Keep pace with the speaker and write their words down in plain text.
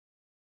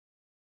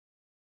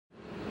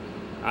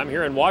I'm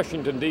here in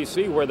Washington,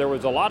 D.C., where there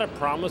was a lot of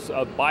promise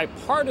of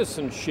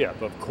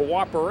bipartisanship, of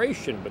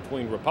cooperation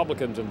between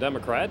Republicans and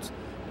Democrats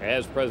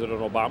as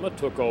President Obama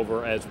took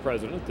over as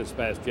president this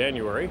past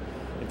January.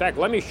 In fact,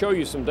 let me show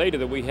you some data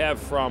that we have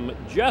from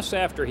just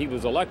after he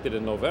was elected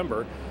in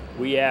November.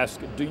 We asked,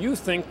 do you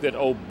think that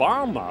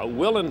Obama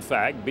will in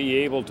fact be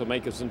able to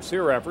make a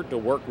sincere effort to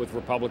work with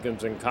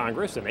Republicans in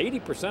Congress? And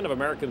 80% of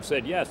Americans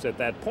said yes at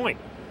that point.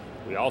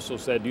 We also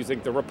said, do you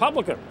think the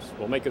Republicans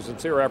will make a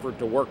sincere effort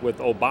to work with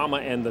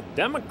Obama and the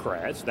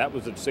Democrats? That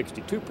was at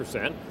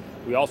 62%.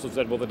 We also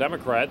said, will the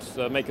Democrats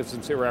make a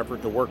sincere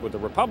effort to work with the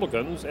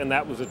Republicans? And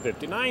that was at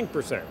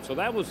 59%. So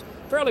that was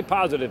fairly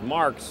positive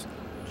marks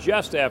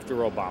just after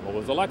Obama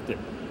was elected.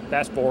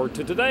 Fast forward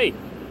to today.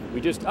 We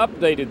just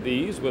updated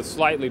these with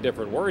slightly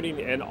different wording,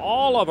 and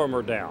all of them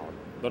are down.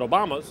 But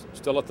Obama's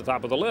still at the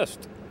top of the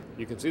list.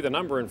 You can see the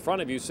number in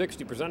front of you.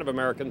 60% of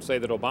Americans say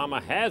that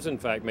Obama has, in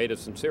fact, made a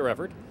sincere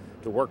effort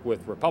to work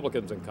with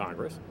Republicans in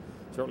Congress.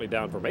 Certainly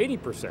down from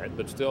 80%,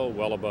 but still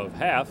well above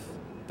half.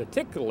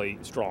 Particularly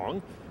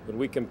strong when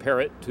we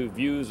compare it to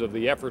views of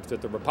the efforts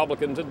that the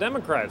Republicans and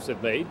Democrats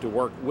have made to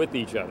work with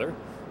each other,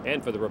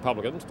 and for the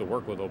Republicans to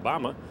work with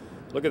Obama.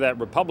 Look at that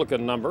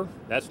Republican number.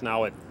 That's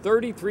now at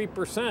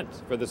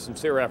 33% for the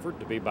sincere effort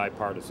to be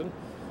bipartisan.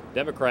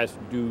 Democrats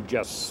do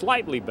just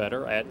slightly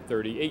better at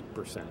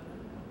 38%.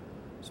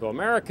 So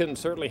Americans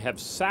certainly have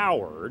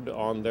soured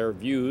on their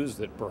views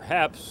that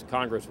perhaps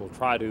Congress will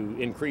try to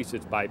increase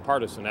its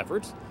bipartisan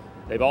efforts.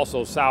 They've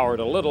also soured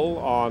a little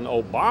on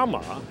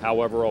Obama.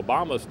 However,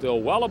 Obama is still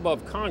well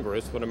above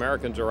Congress when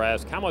Americans are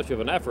asked how much of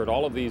an effort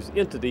all of these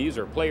entities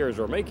or players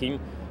are making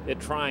at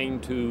trying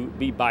to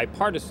be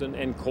bipartisan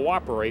and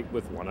cooperate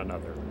with one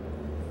another.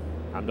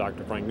 I'm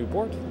Dr. Frank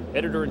Newport,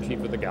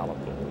 editor-in-chief of the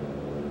Gallup.com.